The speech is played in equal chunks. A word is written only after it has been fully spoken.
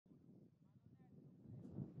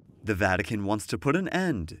The Vatican wants to put an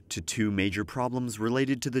end to two major problems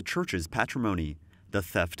related to the Church's patrimony: the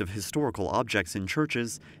theft of historical objects in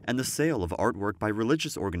churches and the sale of artwork by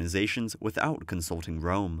religious organizations without consulting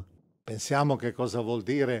Rome. Pensiamo che cosa vuol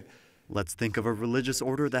dire. Let's think of a religious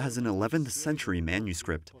order that has an 11th century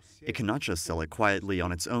manuscript. It cannot just sell it quietly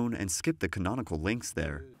on its own and skip the canonical links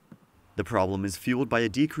there. The problem is fueled by a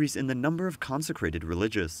decrease in the number of consecrated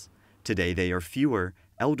religious. Today they are fewer,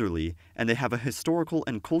 elderly, and they have a historical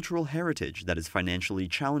and cultural heritage that is financially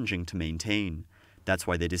challenging to maintain. That's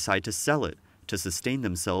why they decide to sell it, to sustain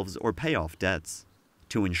themselves or pay off debts.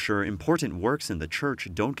 To ensure important works in the Church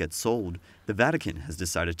don't get sold, the Vatican has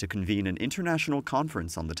decided to convene an international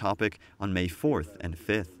conference on the topic on May 4th and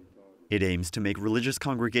 5th. It aims to make religious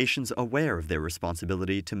congregations aware of their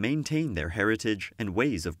responsibility to maintain their heritage and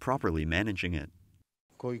ways of properly managing it.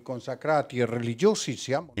 In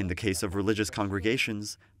the case of religious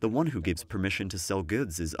congregations, the one who gives permission to sell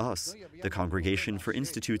goods is us, the Congregation for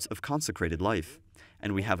Institutes of Consecrated Life.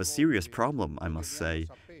 And we have a serious problem, I must say,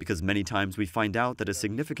 because many times we find out that a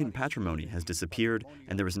significant patrimony has disappeared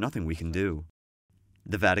and there is nothing we can do.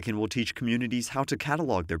 The Vatican will teach communities how to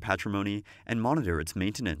catalog their patrimony and monitor its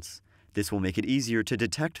maintenance. This will make it easier to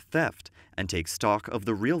detect theft and take stock of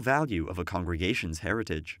the real value of a congregation's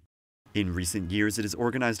heritage. In recent years, it has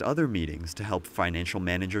organized other meetings to help financial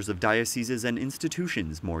managers of dioceses and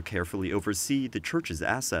institutions more carefully oversee the Church's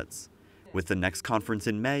assets. With the next conference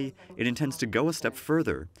in May, it intends to go a step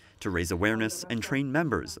further to raise awareness and train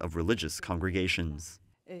members of religious congregations.